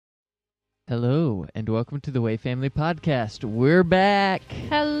Hello, and welcome to the Way Family Podcast. We're back.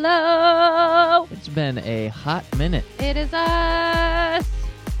 Hello! It's been a hot minute. It is us!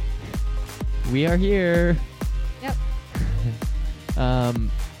 We are here. Yep.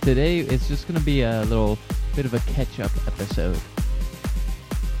 Today it's just going to be a little bit of a catch-up episode.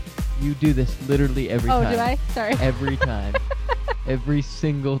 You do this literally every time. Oh, do I? Sorry. Every time. Every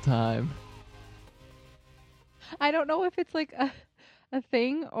single time. I don't know if it's like a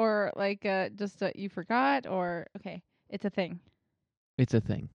thing or like just you forgot or... Okay, it's a thing. It's a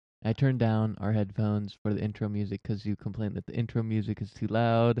thing. I turned down our headphones for the intro music because you complained that the intro music is too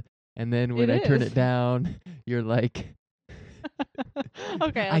loud. And then when I turn it down, you're like...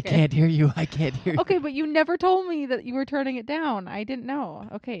 Okay. I can't hear you. I can't hear you. Okay, but you never told me that you were turning it down. I didn't know.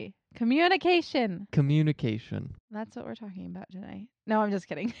 Okay. Communication. That's what we're talking about tonight. No, I'm just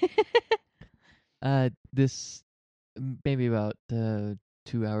kidding. This maybe about 2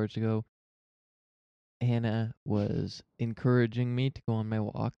 hours ago, Hannah was encouraging me to go on my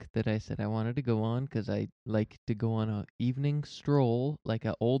walk that I said I wanted to go on because I like to go on an evening stroll like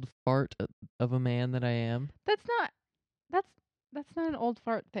an old fart of a man that I am. That's not an old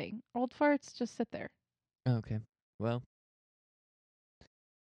fart thing. Old farts just sit there. Okay. Well,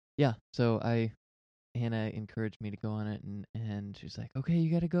 yeah, so Hannah encouraged me to go on it, and she's like, okay,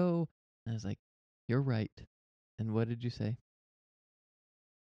 you gotta go. And I was like, you're right. And what did you say?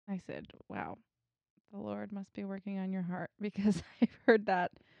 I said, wow, the Lord must be working on your heart because I've heard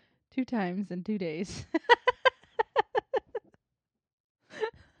that 2 times in 2 days.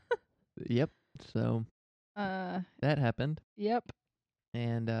 Yep. So that happened. Yep.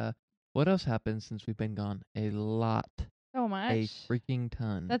 And what else happened since we've been gone? A lot. So much. A freaking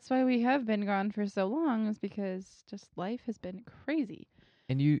ton. That's why we have been gone for so long, is because just life has been crazy.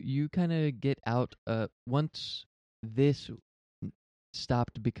 And you kind of get out once this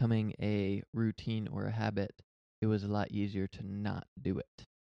stopped becoming a routine or a habit, it was a lot easier to not do it.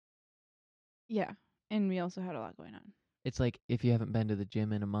 Yeah. And we also had a lot going on. It's like if you haven't been to the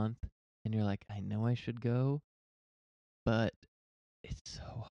gym in a month and you're like, I know I should go, but it's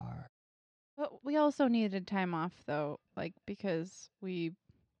so hard. But we also needed time off, though, like, because I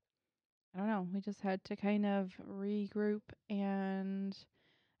don't know, we just had to kind of regroup, and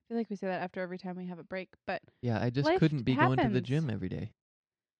I feel like we say that after every time we have a break, but Yeah, I just life couldn't be going to the happens. gym every day.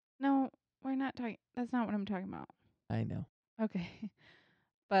 No, we're not talking, that's not what I'm talking about. I know. Okay.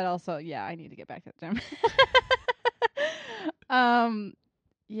 But also, yeah, I need to get back to the gym.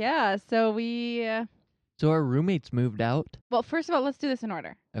 Yeah, so So our roommates moved out? well, first of all, let's do this in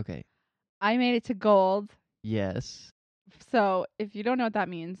order. Okay. I made it to gold. Yes. So if you don't know what that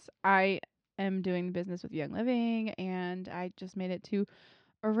means, I am doing business with Young Living, and I just made it to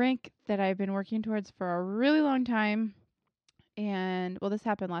a rank that I've been working towards for a really long time. And well, this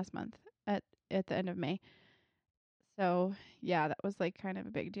happened last month at the end of May. So yeah, that was like kind of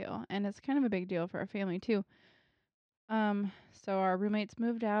a big deal, and it's kind of a big deal for our family too. So our roommates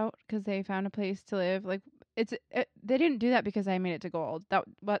moved out because they found a place to live. Like they didn't do that because I made it to gold. That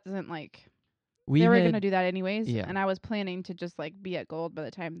wasn't like they were gonna do that anyways. Yeah. And I was planning to just like be at gold by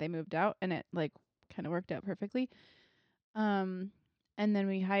the time they moved out, and it like kind of worked out perfectly. And then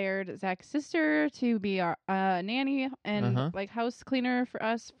we hired Zach's sister to be our nanny and like house cleaner for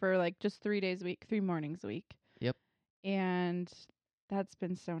us for like just 3 days a week, 3 mornings a week. Yep. And that's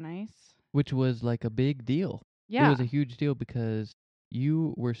been so nice. Which was like a big deal. Yeah. It was a huge deal because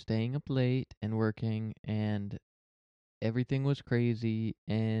you were staying up late and working, and everything was crazy,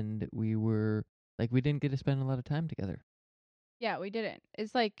 and we didn't get to spend a lot of time together. Yeah, we didn't.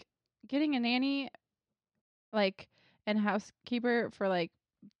 It's like getting a nanny, like, and housekeeper for like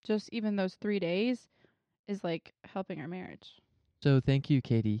just even those 3 days is like helping our marriage. So thank you,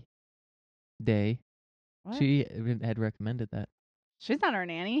 Katie Day. What? She had recommended that. She's not our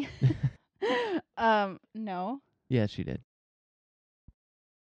nanny. No. Yeah, she did.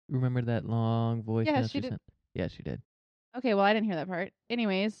 Remember that long voice Yeah, note she did. sent? Yeah, she did. Okay, well, I didn't hear that part.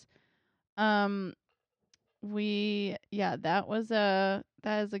 Anyways, that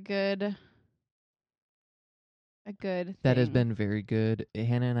is a good thing. That has been very good.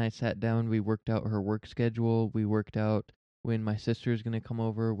 Hannah and I sat down. We worked out her work schedule. We worked out when my sister is going to come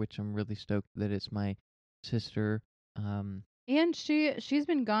over, which I'm really stoked that it's my sister. And she's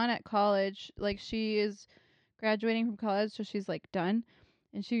been gone at college. Like, she is graduating from college, so she's like done.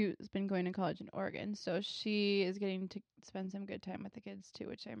 And she's been going to college in Oregon, so she is getting to spend some good time with the kids too,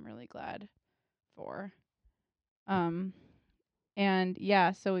 which I'm really glad for. And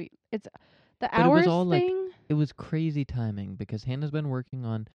yeah, so it's the hours thing. It was crazy timing because Hannah's been working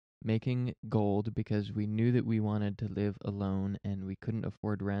on making gold because we knew that we wanted to live alone and we couldn't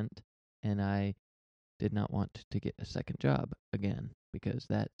afford rent. and I did not want to get a second job again because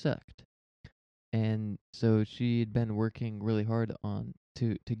that sucked. And so she had been working really hard on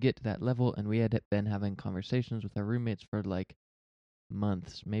to get to that level, and we had been having conversations with our roommates for like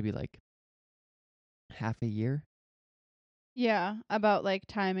months, maybe like half a year. Yeah, about like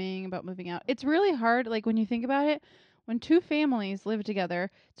timing, about moving out. It's really hard, like when you think about it, when two families live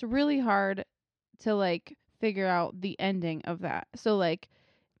together, it's really hard to like figure out the ending of that. So like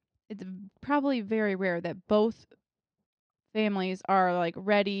it's probably very rare that both families are like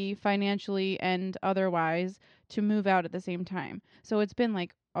ready financially and otherwise to move out at the same time. So it's been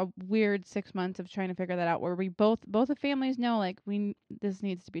like a weird 6 months of trying to figure that out where we both the families know like this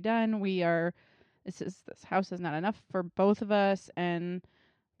needs to be done. This house is not enough for both of us, and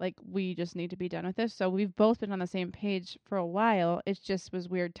like we just need to be done with this. So we've both been on the same page for a while. It just was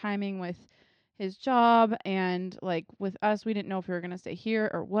weird timing with his job, and like with us we didn't know if we were going to stay here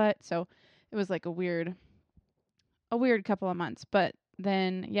or what. So it was like a weird couple of months. But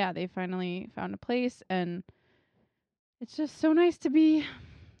then yeah, they finally found a place, and it's just so nice to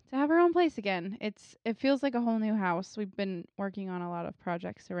have our own place again. It feels like a whole new house. We've been working on a lot of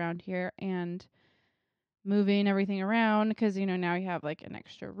projects around here and moving everything around because now you have like an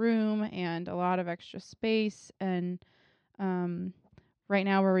extra room and a lot of extra space. And um right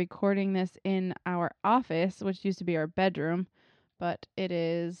now we're recording this in our office, which used to be our bedroom, but it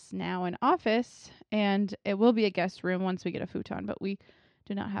is now an office, and it will be a guest room once we get a futon, but we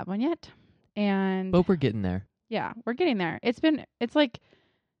do not have one yet. And But we're getting there. yeah, we're getting there. It's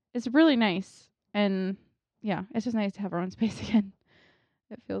really nice. And yeah, it's just nice to have our own space again.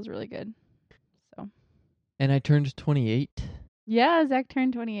 It feels really good. So And I turned 28. yeah, Zach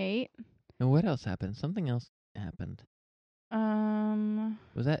turned 28. And what else happened? Something else happened. Um,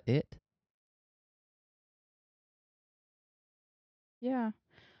 Was that it? yeah.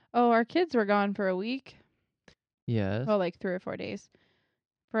 Oh, our kids were gone for a week. Yes. Well, like 3 or 4 days.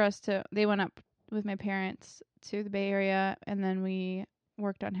 They went up with my parents to the Bay Area, and then we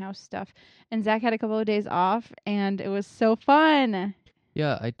worked on house stuff. And Zach had a couple of days off, and it was so fun.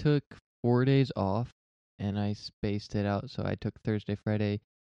 Yeah, I took 4 days off and I spaced it out. So I took Thursday, Friday,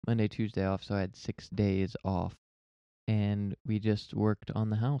 Monday, Tuesday off. So I had 6 days off. And we just worked on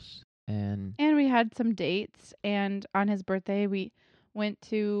the house. And And we had some dates, and on his birthday we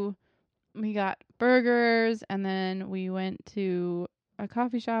got burgers, and then we went to a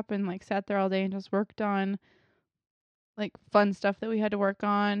coffee shop and like sat there all day and just worked on like fun stuff that we had to work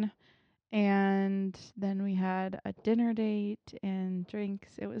on. And then we had a dinner date and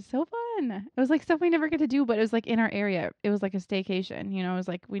drinks. It was so fun. It was like stuff we never get to do, but it was like in our area. It was like a staycation, It was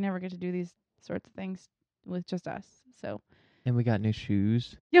like we never get to do these sorts of things with just us. So we got new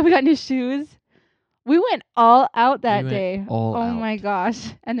shoes. yeah, we got new shoes. We went all out We that went day. all Oh out. my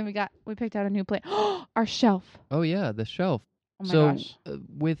gosh. And then we picked out a new place. Our shelf. Oh yeah, the shelf. Oh my So gosh.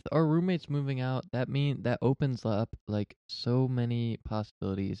 with our roommates moving out, that opens up like so many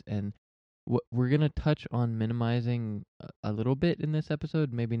possibilities, and we're gonna touch on minimizing a little bit in this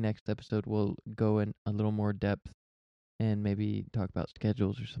episode. Maybe next episode we'll go in a little more depth and maybe talk about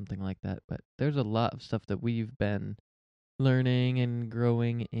schedules or something like that. But there's a lot of stuff that we've been learning and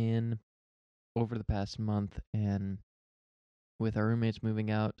growing in over the past month, and with our roommates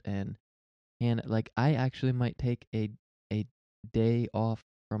moving out, and like I actually might take a day off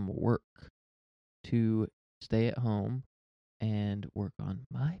from work to stay at home and work on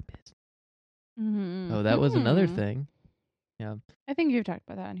my business. Mm-hmm. Oh, that was another thing. Yeah. I think you've talked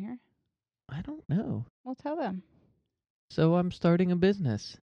about that in here. I don't know. We'll tell them. So I'm starting a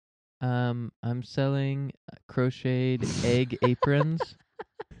business. I'm selling crocheted egg aprons.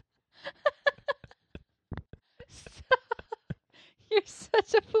 You're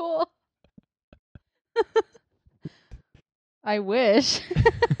such a fool. I wish.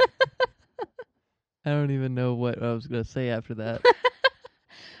 I don't even know what I was gonna say after that.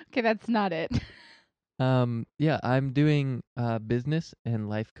 Okay, that's not it. Yeah, I'm doing business and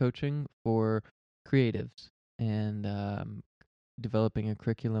life coaching for creatives, and developing a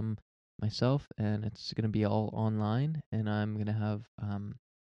curriculum myself, and it's gonna be all online, and I'm gonna have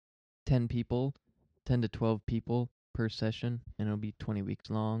 10 people, 10 to 12 people per session, and it'll be 20 weeks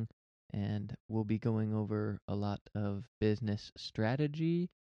long, and we'll be going over a lot of business strategy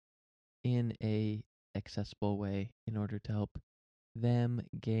in a accessible way in order to help them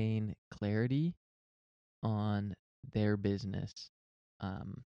gain clarity on their business.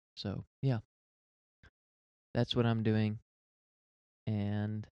 So yeah, that's what I'm doing.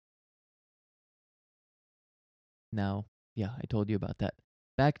 And now, yeah, I told you about that.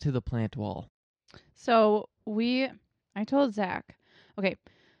 Back to the plant wall. So I told Zach, okay,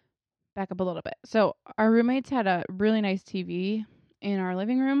 back up a little bit. So our roommates had a really nice TV in our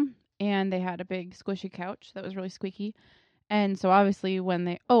living room, and they had a big squishy couch that was really squeaky. And so obviously when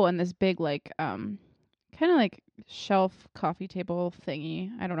they and this big like kind of like shelf coffee table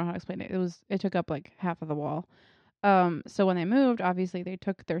thingy. I don't know how to explain it. It took up like half of the wall. So when they moved, obviously they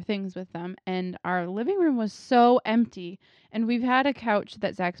took their things with them, and our living room was so empty. And we've had a couch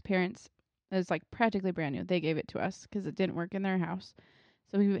that Zach's parents is like practically brand new. They gave it to us because it didn't work in their house.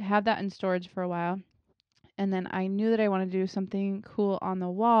 So we had that in storage for a while. And then I knew that I wanted to do something cool on the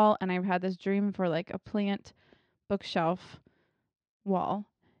wall, and I've had this dream for like a plant bookshelf wall.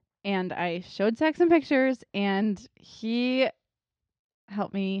 And I showed Zach some pictures, and he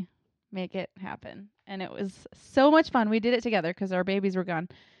helped me make it happen. And it was so much fun. We did it together because our babies were gone.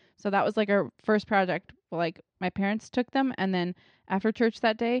 So that was like our first project. Like my parents took them, and then after church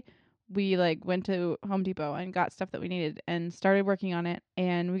that day, we like went to Home Depot and got stuff that we needed and started working on it.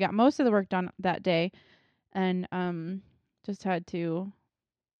 And we got most of the work done that day, and just had to.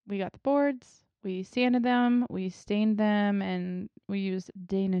 We got the boards. We sanded them, we stained them, and we used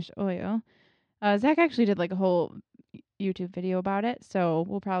Danish oil. Zach actually did like a whole YouTube video about it, so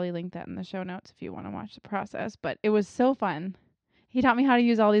we'll probably link that in the show notes if you want to watch the process. But it was so fun. He taught me how to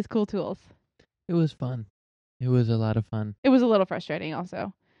use all these cool tools. It was fun. It was a lot of fun. It was a little frustrating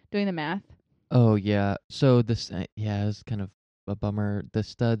also, doing the math. Oh yeah. So this, yeah, it was kind of a bummer. The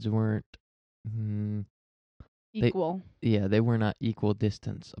studs weren't. Mm, Equal. they were not equal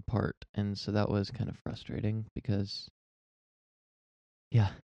distance apart, and so that was kind of frustrating because, yeah.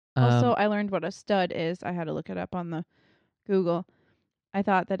 Also, I learned what a stud is. I had to look it up on the Google. I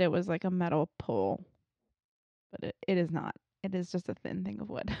thought that it was like a metal pole, but it is not. It is just a thin thing of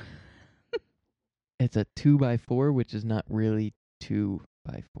wood. It's a 2x4, which is not really 2x4.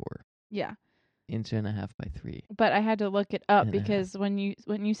 Yeah. Inch and a half by 3. But I had to look it up And a half. because when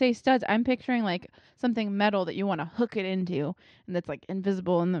you say studs, I'm picturing like something metal that you want to hook it into, and that's like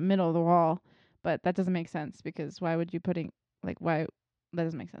invisible in the middle of the wall. But that doesn't make sense because why would you why that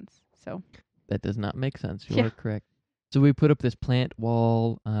doesn't make sense. So That does not make sense. You Yeah. are correct. So we put up this plant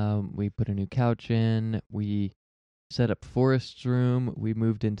wall. We put a new couch in. We set up Forrest's room. We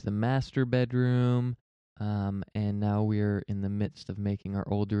moved into the master bedroom. And now we're in the midst of making our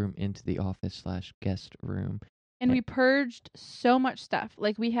old room into the office/guest room. and we purged so much stuff.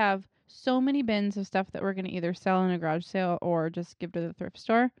 Like we have so many bins of stuff that we're going to either sell in a garage sale or just give to the thrift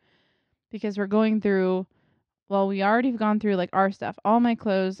store because we're going through. Well, we already have gone through like our stuff. All my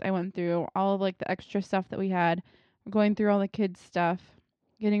clothes, I went through all of like the extra stuff that we had. We're going through all the kids' stuff,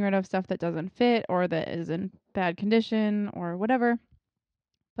 getting rid of stuff that doesn't fit or that is in bad condition or whatever.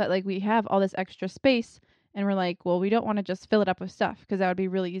 But like we have all this extra space, and we're like, well, we don't want to just fill it up with stuff because that would be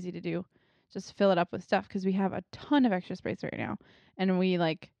really easy to do. Just fill it up with stuff because we have a ton of extra space right now, and we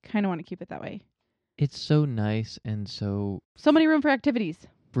like kind of want to keep it that way. It's so nice and so many room for activities.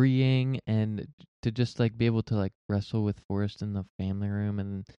 freeing, and to just like be able to like wrestle with Forrest in the family room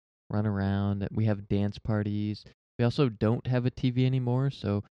and run around. We have dance parties. We also don't have a TV anymore,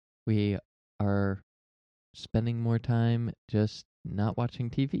 so we are spending more time just not watching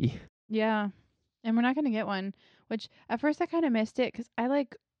TV. Yeah. And we're not going to get one, which at first I kind of missed it because I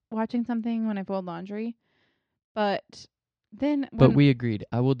like watching something when I fold laundry. But then But we agreed.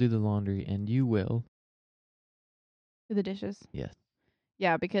 I will do the laundry and you will. do the dishes. Yes.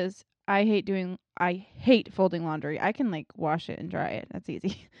 Yeah, because I hate folding laundry. I can like wash it and dry it. That's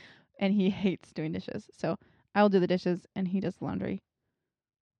easy. And he hates doing dishes. So I'll do the dishes and he does the laundry.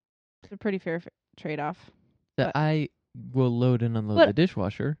 It's a pretty fair trade-off. That I will load and unload But- the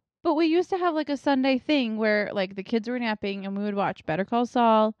dishwasher. But we used to have like a Sunday thing where like the kids were napping and we would watch Better Call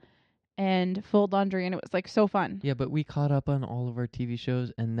Saul and fold laundry, and it was like so fun. Yeah, but we caught up on all of our TV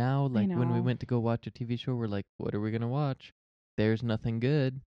shows, and now like when we know. went to go watch a TV show, we're like, what are we gonna watch? There's nothing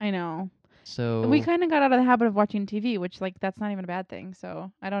good. I know. So We kind of got out of the habit of watching TV, which like that's not even a bad thing.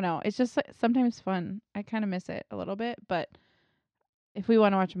 So I don't know. It's just like, sometimes fun. I kind of miss it a little bit, but if we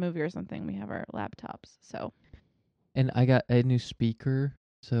want to watch a movie or something, we have our laptops. So And I got a new speaker,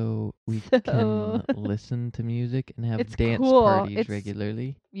 so we can listen to music and have It's dance cool. parties It's-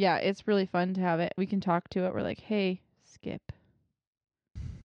 regularly. yeah, it's really fun to have it. We can talk to it. We're like, hey, skip,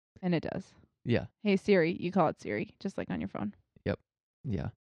 and it does. Yeah, Hey Siri, you call it Siri, just like on your phone. yeah.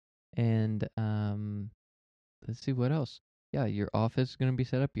 And let's see what else. Yeah, your office is gonna be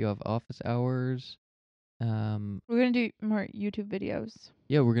set up. You have office hours. We're gonna do more YouTube videos.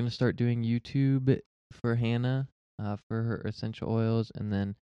 Yeah, we're gonna start doing YouTube for Hannah, for her essential oils, and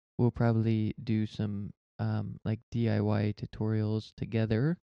then we'll probably do some like DIY tutorials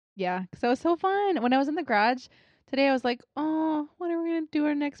together. Yeah, because that was so fun. When I was in the garage Today I was like, oh, when are we going to do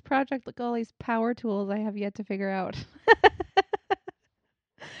our next project? Look at all these power tools I have yet to figure out.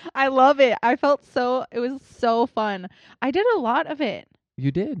 I love it. It was so fun. I did a lot of it.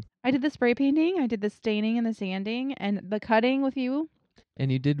 You did. I did the spray painting, I did the staining and the sanding, and the cutting with you.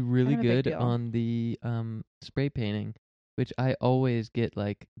 And you did really Kind of a big good deal. on the spray painting, which I always get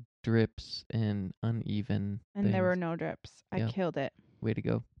like drips and uneven And there things. were no drips. I Yeah. killed it. Way to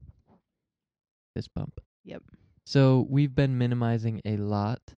go. Fist bump. Yep. So we've been minimizing a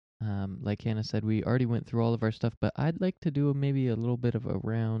lot. Like Hannah said, we already went through all of our stuff, but I'd like to do maybe a little bit of a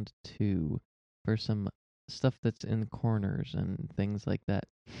round 2 for some stuff that's in corners and things like that.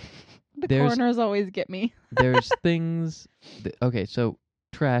 The There's corners always get me. there's things okay, so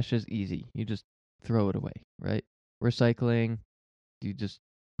trash is easy. You just throw it away, right? Recycling, you just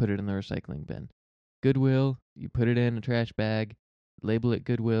put it in the recycling bin. Goodwill, you put it in a trash bag, label it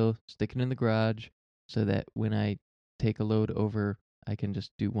Goodwill, stick it in the garage so that when I take a load over, I can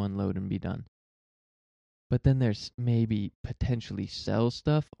just do one load and be done. But then there's maybe potentially sell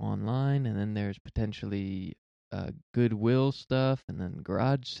stuff online, and then there's potentially Goodwill stuff, and then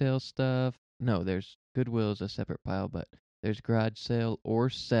garage sale stuff. No, there's Goodwill is a separate pile, but there's garage sale or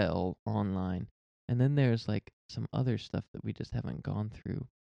sell online. And then there's like some other stuff that we just haven't gone through.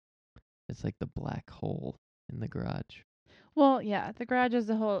 It's like the black hole in the garage. Well, yeah, the garage is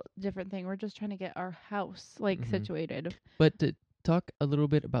a whole different thing. We're just trying to get our house Mhm. situated. But to talk a little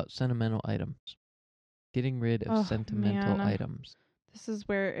bit about sentimental items, getting rid of Oh sentimental man, items. this is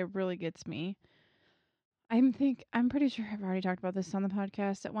where it really gets me. I'm pretty sure I've already talked about this on the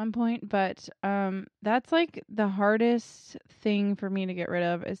podcast at one point, but that's like the hardest thing for me to get rid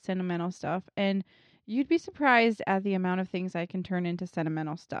of is sentimental stuff. And you'd be surprised at the amount of things I can turn into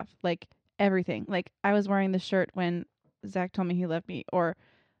sentimental stuff. Like everything. Like I was wearing this shirt when Zach told me he loved me, or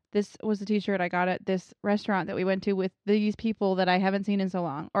this was a t-shirt I got at this restaurant that we went to with these people that I haven't seen in so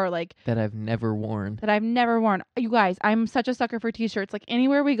long, or like That I've never worn. that I've never worn. You guys, I'm such a sucker for t-shirts. Like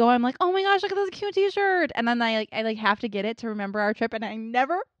anywhere we go, I'm like, "Oh my gosh, look at this cute t-shirt." And then I have to get it to remember our trip, and I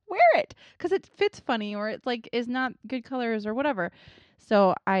never wear it cuz it fits funny or it's like is not good colors or whatever.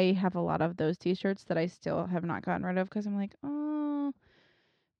 So, I have a lot of those t-shirts that I still have not gotten rid of cuz I'm like, "Oh."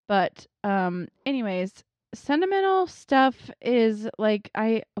 But anyways, sentimental stuff is like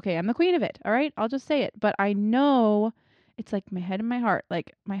I'm the queen of it, all right? I'll just say it. But I know it's like my head and my heart.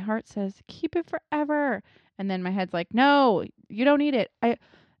 Like my heart says, "Keep it forever." And then my head's like, "No, you don't need it." I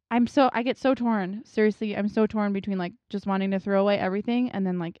get so torn. Seriously, I'm so torn between like just wanting to throw away everything and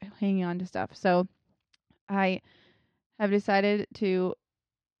then like hanging on to stuff. So I have decided to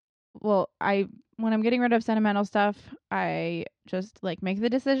I when I'm getting rid of sentimental stuff, I just like make the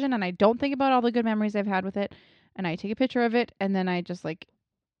decision and I don't think about all the good memories I've had with it and I take a picture of it and then I just like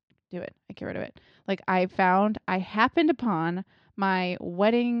do it. I get rid of it. Like I happened upon my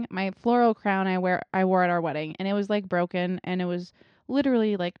floral crown I wore at our wedding and it was like broken and it was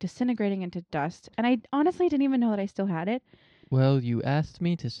literally like disintegrating into dust and I honestly didn't even know that I still had it. Well, you asked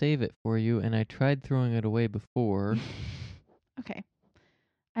me to save it for you, and I tried throwing it away before. Okay.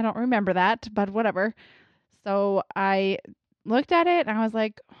 I don't remember that, but whatever. So I looked at it and I was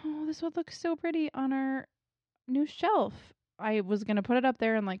like, "Oh, this would look so pretty on our new shelf." I was gonna put it up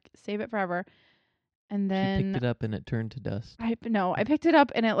there and like save it forever. And She picked then it up and it turned to dust. I picked it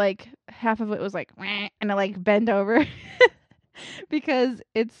up and it like half of it was like "Wah," and it like bent over because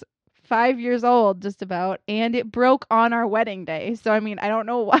it's 5 years old just about and it broke on our wedding day. So I mean I don't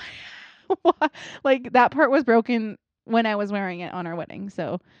know why, why like that part was broken when I was wearing it on our wedding.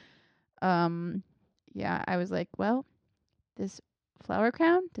 So yeah, I was like, well, this flower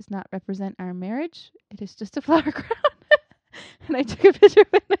crown does not represent our marriage. It is just a flower crown. And I took a picture of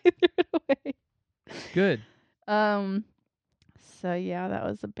it and I threw it away. Good. Um so yeah, that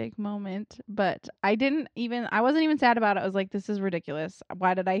was a big moment. But I wasn't even sad about it. I was like, this is ridiculous.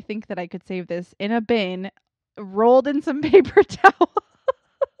 Why did I think that I could save this in a bin rolled in some paper towel?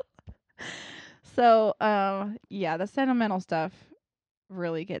 So yeah, the sentimental stuff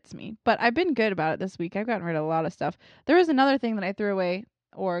really gets me. But I've been good about it this week. I've gotten rid of a lot of stuff. There was another thing that I threw away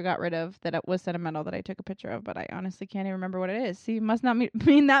or got rid of that it was sentimental that I took a picture of, but I honestly can't even remember what it is. See, it must not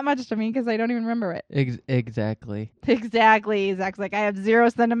mean that much to me because I don't even remember it. Exactly. Exactly. Zach's like, I have zero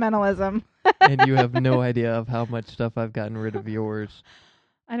sentimentalism. And you have no idea of how much stuff I've gotten rid of yours.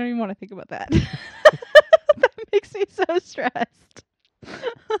 I don't even want to think about that. That makes me so stressed.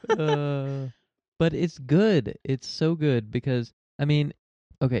 But it's good. It's so good because, I mean,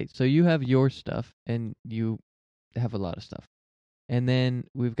 okay, so you have your stuff and you have a lot of stuff. And then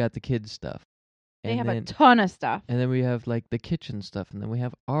we've got the kids' stuff. They And have a then ton of stuff. and then we have like the kitchen stuff, and then we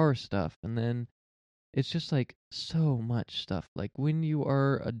have our stuff, and then it's just like so much stuff. Like when you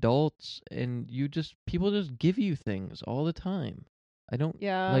are adults and people just give you things all the time. I don't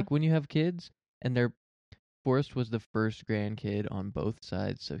Yeah. like when you have kids and Forrest was the first grandkid on both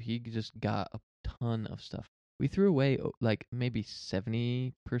sides, so he just got a ton of stuff. We threw away like maybe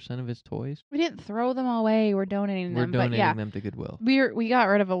 70% of his toys. We didn't throw them all away. We're donating We're them. But yeah, donating them to Goodwill. we got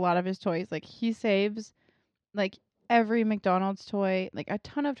rid of a lot of his toys. Like he saves like every McDonald's toy, like a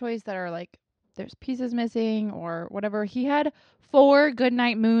ton of toys that are like there's pieces missing or whatever. He had 4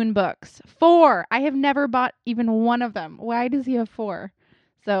 Goodnight Moon books. 4. I have never bought even one of them. Why does he have 4?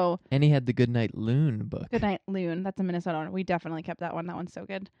 So And he had the Goodnight Loon book. Goodnight Loon. That's a Minnesota one. We definitely kept that one. That one's so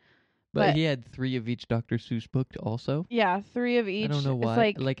good. But But he had 3 of each Dr. Seuss book also. yeah, 3 of I each. don't know It's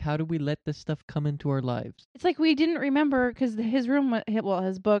why. Like, how do we let this stuff come into our lives? it's like we didn't remember because his room, well,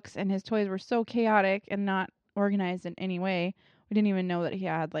 his books and his toys were so chaotic and not organized in any way. We didn't even know that he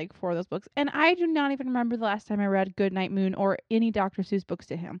had like 4 of those books. And I do not even remember the last time I read Goodnight Moon or any Dr. Seuss books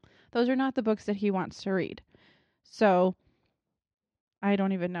to him. Those are not the books that he wants to read. So I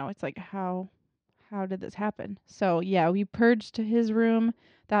don't even know. It's like how did this happen? So yeah, we purged his room.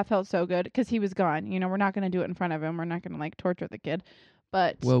 That felt so good because he was gone. You know, we're not going to do it in front of him. We're not going to like torture the kid.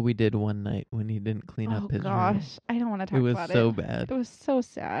 But Well, we did one night when he didn't clean oh up his room. gosh, I don't want to talk It was about so it. bad. It was so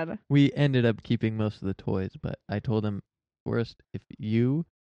sad. We ended up keeping most of the toys, but I told him, Forrest, if you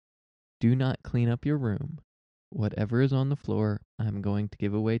do not clean up your room, whatever is on the floor, I'm going to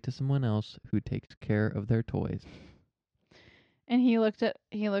give away to someone else who takes care of their toys. And he looked at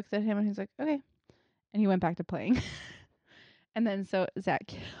him and he's like, okay. And he went back to playing. And then so Zach,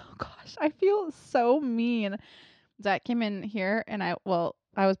 oh gosh, I feel so mean. Zach came in here and I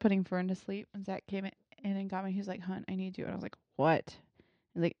was putting Fern to sleep and Zach came in and got me. He's like, "Hun, I need you." And I was like, "What?"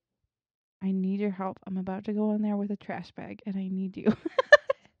 He's like, "I need your help. I'm about to go in there with a trash bag and I need you."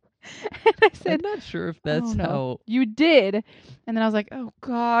 And I said, I'm not sure if "Oh that's no, how. you did." And then I was like, "Oh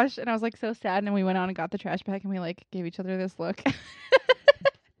gosh," and I was like so sad. And we went on and got the trash bag and we like gave each other this look.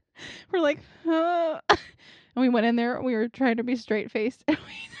 We're like, and we went in there. We were trying to be straight faced, and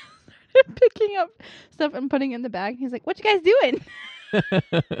we started picking up stuff and putting it in the bag. He's like, "What you guys doing?"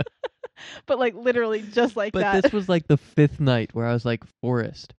 But like literally just like But that. this was like the 5th night where I was like,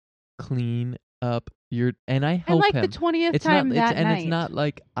 Forrest, clean up your. And I And help like him. the 20th It's time not. that And night. it's not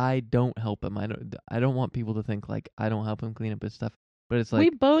like I don't help him. I don't want people to think like I don't help him clean up his stuff. But it's We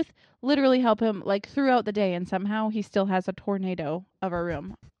like both literally help him like throughout the day, and somehow he still has a tornado of a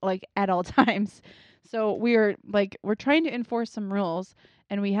room like at all times. So we're trying to enforce some rules,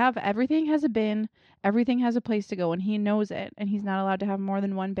 and we have everything has a bin, everything has a place to go, and he knows it, and he's not allowed to have more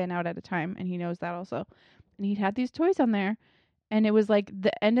than one bin out at a time, and he knows that also. And he had these toys on there, and it was like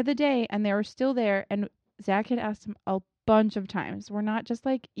the end of the day, and they were still there, and Zach had asked him a bunch of times. We're not just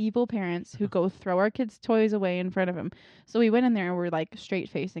like evil parents who go throw our kids' toys away in front of him. So we went in there and we're like straight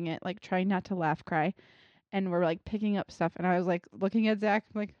facing it, like trying not to laugh, cry, and we're like picking up stuff. And I was like looking at Zach,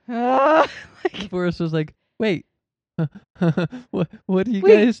 like, ah! Like, Forrest was like, wait, what are you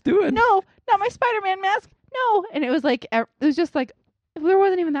wait, guys doing? no, not my Spider-Man mask, no. And it was like it was just like there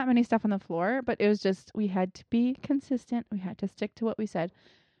wasn't even that many stuff on the floor, but it was just we had to be consistent. We had to stick to what we said.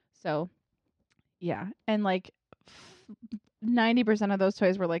 So yeah, and like 90% of those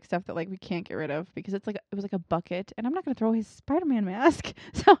toys were like stuff that like we can't get rid of because it was like a bucket, and I'm not gonna throw his Spider-Man mask,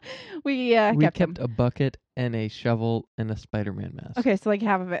 so we We kept him. kept a bucket and a shovel and a Spider-Man mask. Okay, so like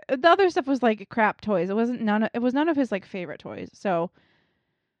half of it. The other stuff was like crap toys. It wasn't none. It was none of his like favorite toys. So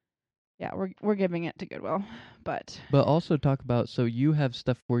yeah, we're giving it to Goodwill, but also talk about, so you have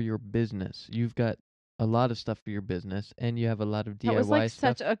stuff for your business. You've got a lot of stuff for your business, and you have a lot of DIY that was like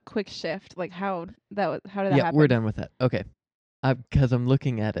stuff. such a quick shift. Like how did that Yeah, happen? we're done with that. Okay. Because I'm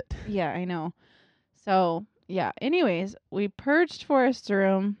looking at it. Yeah, I know. So, yeah. Anyways, we purged Forrest's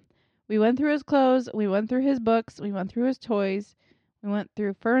room. We went through his clothes. We went through his books. We went through his toys. We went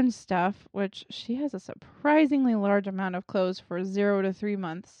through Fern's stuff, which she has a surprisingly large amount of clothes for 0 to 3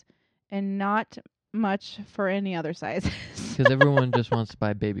 months and not much for any other sizes. Because everyone just wants to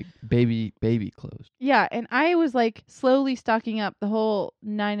buy baby clothes. Yeah, and I was like slowly stocking up the whole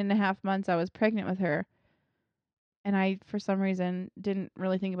 9.5 months I was pregnant with her. And I, for some reason, didn't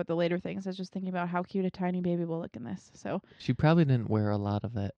really think about the later things. I was just thinking about how cute a tiny baby will look in this. So She probably didn't wear a lot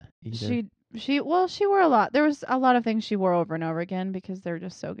of it either. she wore a lot. There was a lot of things she wore over and over again because they're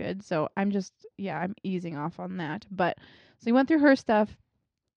just so good. So I'm easing off on that. But so we went through her stuff,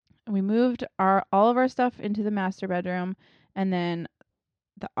 and we moved all of our stuff into the master bedroom, and then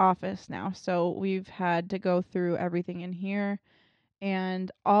the office now. So we've had to go through everything in here,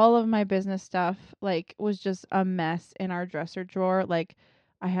 and all of my business stuff like was just a mess in our dresser drawer. Like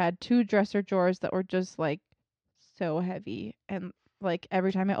I had 2 dresser drawers that were just like so heavy, and like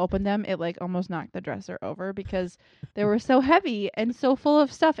every time I opened them it like almost knocked the dresser over because they were so heavy and so full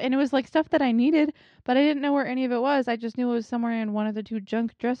of stuff, and it was like stuff that I needed, but I didn't know where any of it was. I just knew it was somewhere in one of the 2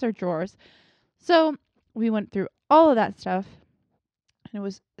 junk dresser drawers. So we went through all of that stuff, and it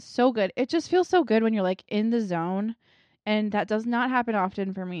was so good. It just feels so good when you're like in the zone, and that does not happen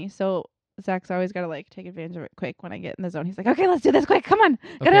often for me. So Zach's always got to like take advantage of it quick when I get in the zone. He's like, "Okay, let's do this quick. Come on,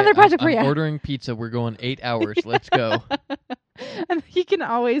 got Okay, another project for I'm you." ordering pizza. We're going 8 hours. Let's go. And he can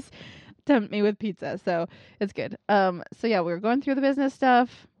always tempt me with pizza, so it's good. So yeah, we were going through the business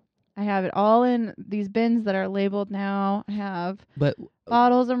stuff. I have it all in these bins that are labeled now. I have But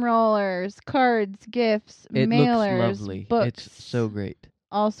bottles and rollers, cards, gifts, it looks mailers, lovely. It's books, so great.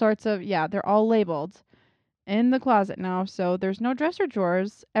 all sorts of, yeah, they're all labeled in the closet now. So there's no dresser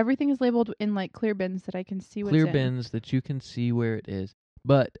drawers. Everything is labeled in like clear bins that I can see what's Clear in. bins that you can see where it is.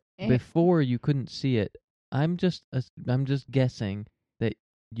 But Eh, before you couldn't see it. I'm just guessing that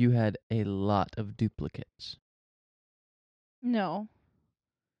you had a lot of duplicates. no,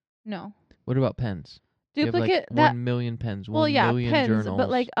 no. What about pens? You have like Duplicate that. 1 million pens, Well, 1 yeah, million pens, but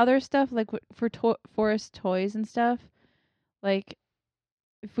like journals. other stuff, like for Forest toys and stuff. Like,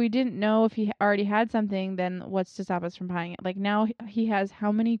 if we didn't know if he already had something, then what's to stop us from buying it? Like now he has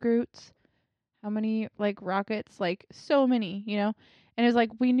how many Groots? How many like rockets? Like so many, you know? And it was like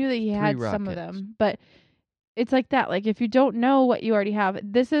we knew that he 3 had some of rockets. them, but it's like that. Like if you don't know what you already have,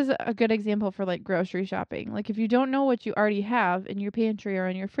 this is a good example for like grocery shopping. Like if you don't know what you already have in your pantry or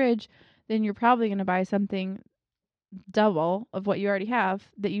in your fridge, then you're probably going to buy something double of what you already have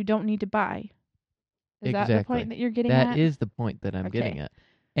that you don't need to buy. Is that the point Exactly. that you're getting That at? is the point that I'm getting Okay. at.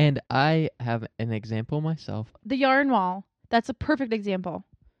 And I have an example myself. The yarn wall. That's a perfect example.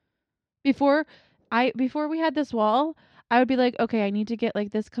 Before before we had this wall, I would be like, okay, I need to get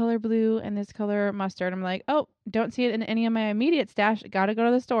like this color blue and this color mustard. I'm like, oh, don't see it in any of my immediate stash. Gotta go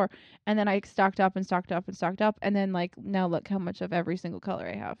to the store. And then I stocked up and stocked up and stocked up. And then like now look how much of every single color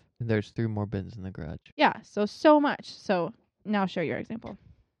I have. There's 3 more bins in the garage. Yeah, so much. So now share your example.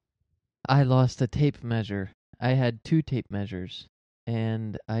 I lost a tape measure. I had 2 tape measures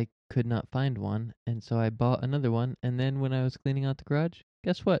and I could not find one, and so I bought another one, and then when I was cleaning out the garage,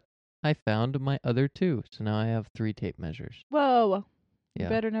 guess what? I found my other 2. So now I have 3 tape measures. Whoa. You Yeah.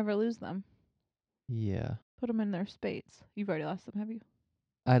 better never lose them. Yeah. Put them in their space. You've already lost them, have you?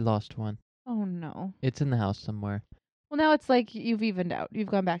 I lost one. Oh no. It's in the house somewhere. Well, now it's like you've evened out. You've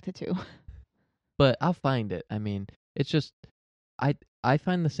gone back to 2. But I'll find it. I mean, it's just I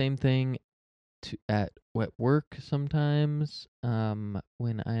find the same thing at work sometimes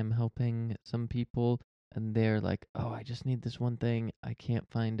when I am helping some people and they're like, "Oh, I just need this one thing. I can't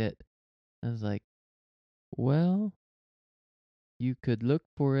find it." I was like, "Well, you could look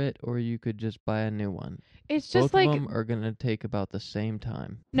for it or you could just buy a new one. It's just Both of like them are going to take about the same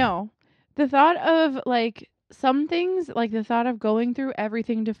time." no. The thought of like some things, like the thought of going through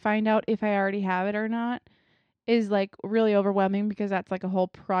everything to find out if I already have it or not is like really overwhelming because that's like a whole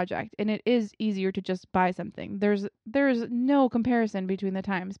project, and it is easier to just buy something. There's no comparison between the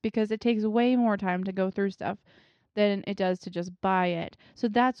times because it takes way more time to go through stuff than it does to just buy it. So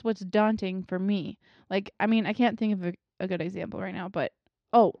that's what's daunting for me. Like I mean, I can't think of a good example right now, but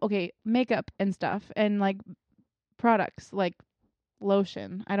oh, okay, makeup and stuff and like products like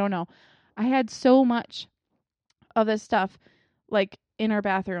lotion. I don't know. I had so much of this stuff like in our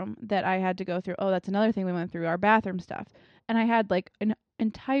bathroom that I had to go through. Oh, that's another thing we went through, our bathroom stuff. And I had like an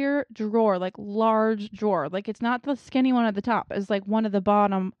entire drawer, like large drawer. Like it's not the skinny one at the top, it's like one of the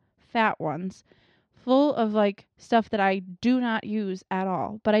bottom fat ones full of like stuff that I do not use at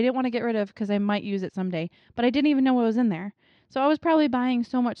all, but I didn't want to get rid of because I might use it someday. But I didn't even know what was in there. So I was probably buying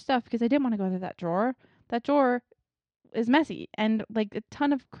so much stuff because I didn't want to go through that drawer. That drawer is messy and like a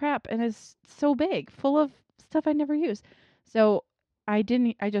ton of crap and is so big, full of stuff I never use. So I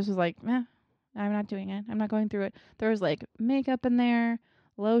just was like, I'm not doing it. I'm not going through it. There was like makeup in there,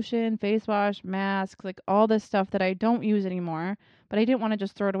 lotion, face wash, masks, like all this stuff that I don't use anymore. But I didn't want to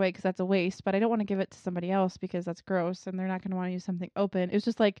just throw it away because that's a waste. But I don't want to give it to somebody else because that's gross and they're not going to want to use something open. It was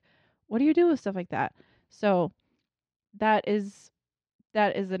just like, what do you do with stuff like that? So that is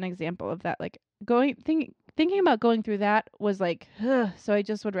that is an example of that. Like thinking about going through that was like, ugh, so I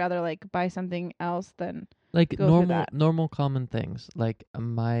just would rather like buy something else than Like go through normal that. normal common things. Like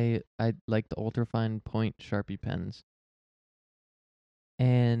I like the ultrafine point Sharpie pens.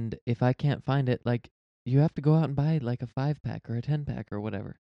 And if I can't find it, like you have to go out and buy like a 5-pack or a 10-pack or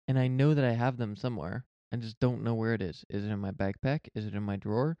whatever. And I know that I have them somewhere. I just don't know where it is. Is it in my backpack? Is it in my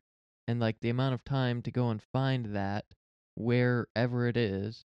drawer? And like the amount of time to go and find that wherever it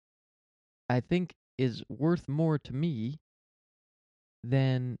is, I think is worth more to me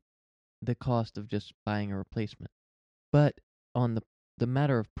than the cost of just buying a replacement. But on the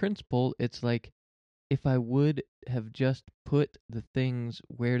matter of principle, it's like if I would have just put the things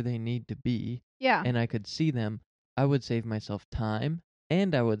where they need to be Yeah. and I could see them, I would save myself time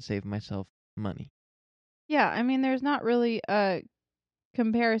and I would save myself money. Yeah, I mean there's not really a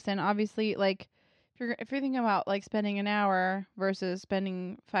comparison. Obviously, like if you're thinking about like spending an hour versus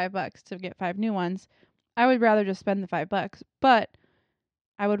spending $5 to get 5 new ones, I would rather just spend the $5, but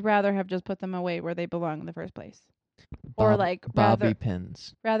I would rather have just put them away where they belong in the first place. Or like Bobby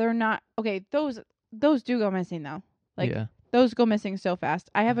pins. rather not. Okay, those do go missing though. Like Yeah. those go missing so fast.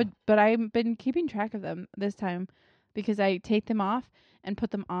 But I've been keeping track of them this time because I take them off and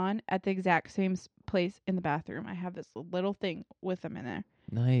put them on at the exact same place in the bathroom. I have this little thing with them in there.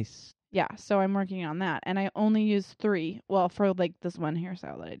 Nice. Yeah, so I'm working on that, and I only use 3. Well, for like this one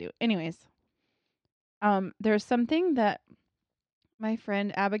hairstyle that I do. Anyways, there's something that my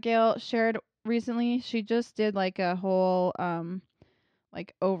friend Abigail shared recently. She just did like a whole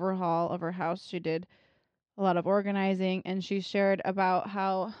like overhaul of her house. She did a lot of organizing, and she shared about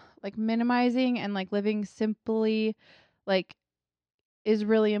how like minimizing and like living simply like is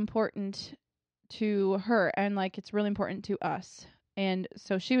really important to her, and like it's really important to us. And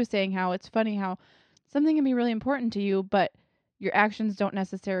so she was saying how it's funny how something can be really important to you, but your actions don't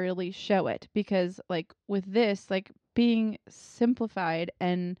necessarily show it, because like with this, like being simplified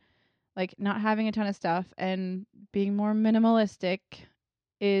and like not having a ton of stuff and being more minimalistic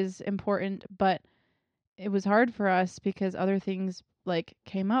is important, but it was hard for us because other things like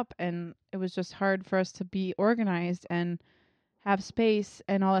came up, and it was just hard for us to be organized and have space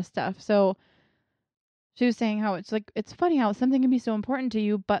and all that stuff. So she was saying how it's like it's funny how something can be so important to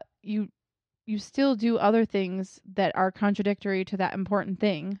you, but you still do other things that are contradictory to that important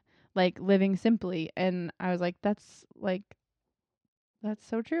thing, like living simply. And I was like that's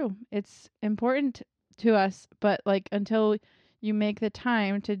so true. It's important to us, but like until you make the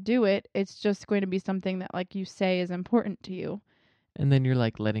time to do it, it's just going to be something that like you say is important to you. And then you're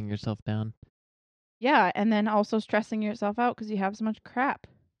like letting yourself down. Yeah, and then also stressing yourself out because you have so much crap.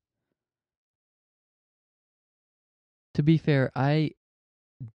 To be fair, I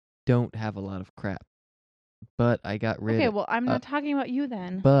don't have a lot of crap, but I got Okay, rid well, I'm uh, not talking about you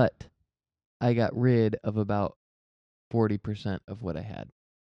then. but I got rid of about 40% of what I had.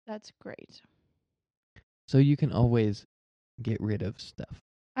 That's great. So you can always get rid of stuff.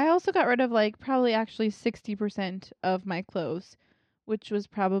 I also got rid of like probably actually 60% of my clothes, which was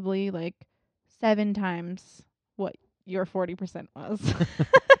probably like 7 times what your 40% was.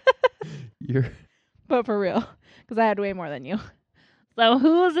 You're But for real, because I had way more than you. So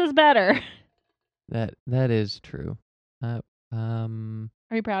whose is better? that is true. Uh, Are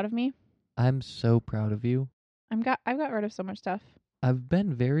you proud of me? I'm so proud of you. I've got rid of so much stuff. I've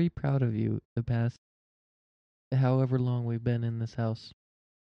been very proud of you the past however long we've been in this house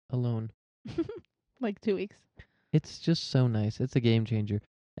alone. Like 2 weeks. It's just so nice. It's a game changer.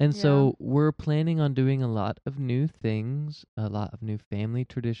 And Yeah. so we're planning on doing a lot of new things, a lot of new family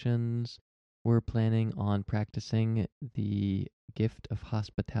traditions. We're planning on practicing the gift of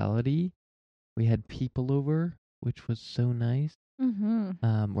hospitality. We had people over, which was so nice.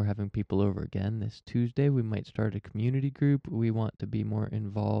 Mhm. We're having people over again this Tuesday. We might start a community group. We want to be more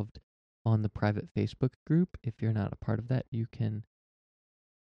involved on the private Facebook group. If you're not a part of that, you can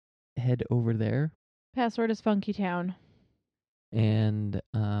head over there. Password is Funky Town. And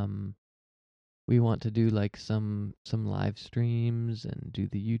we want to do like some live streams and do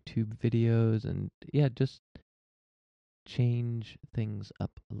the YouTube videos and yeah, just change things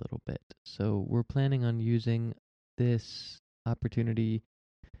up a little bit. So we're planning on using this opportunity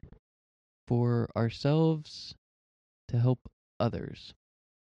for ourselves to help others,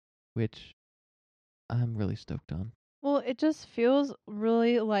 which I'm really stoked on. Well, it just feels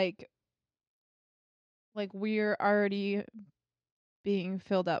really like we're already being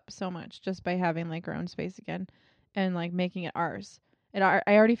filled up so much just by having like our own space again and like making it ours. I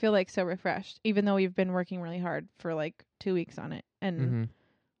already feel like so refreshed, even though we've been working really hard for like 2 weeks on it. And Mhm.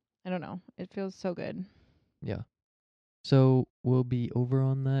 I don't know, it feels so good. Yeah. So we'll be over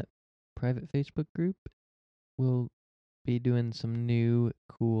on that private Facebook group. We'll be doing some new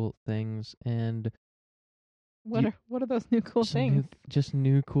cool things and What are those new cool some things?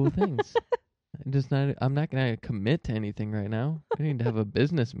 new cool things. I'm not gonna commit to anything right now. I need to have a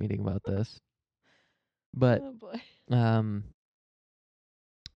business meeting about this. But Oh boy. um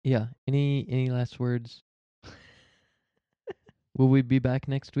yeah, any last words? Will we be back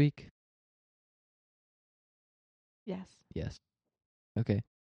next week? Yes. Yes. Okay.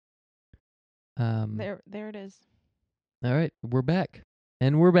 Um. There it is. All right. We're back,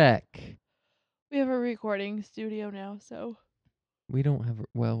 and we're back. We have a recording studio now, so We don't have.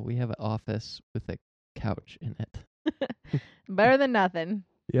 Well, we have an office with a couch in it. better than nothing.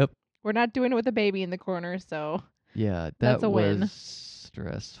 Yep. We're not doing it with a baby in the corner, so Yeah, that's that a was win.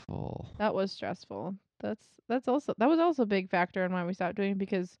 stressful. That was stressful. That was also a big factor in why we stopped doing,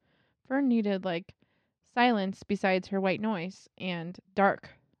 because Fern needed like silence besides her white noise and dark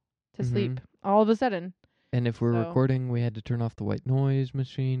to Mm-hmm. sleep all of a sudden. And if we're So recording, we had to turn off the white noise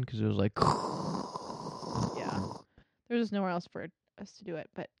machine because it was like. yeah, there's just nowhere else for us to do it.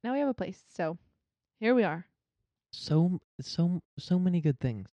 But now we have a place, so here we are. So many good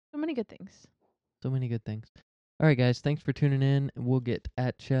things. So many good things. So many good things. All right, guys. Thanks for tuning in. We'll get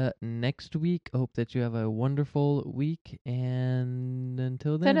at ya next week. Hope that you have a wonderful week. And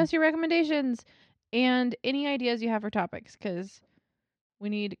until then, Send us your recommendations and any ideas you have for topics, because we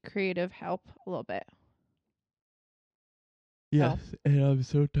need creative help a little bit. yes. And I'm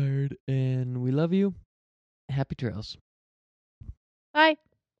so tired. And we love you. Happy trails. Bye.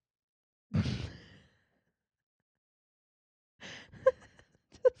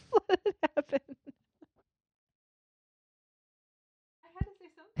 Just let it happen. I had to say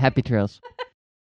something. Happy trails.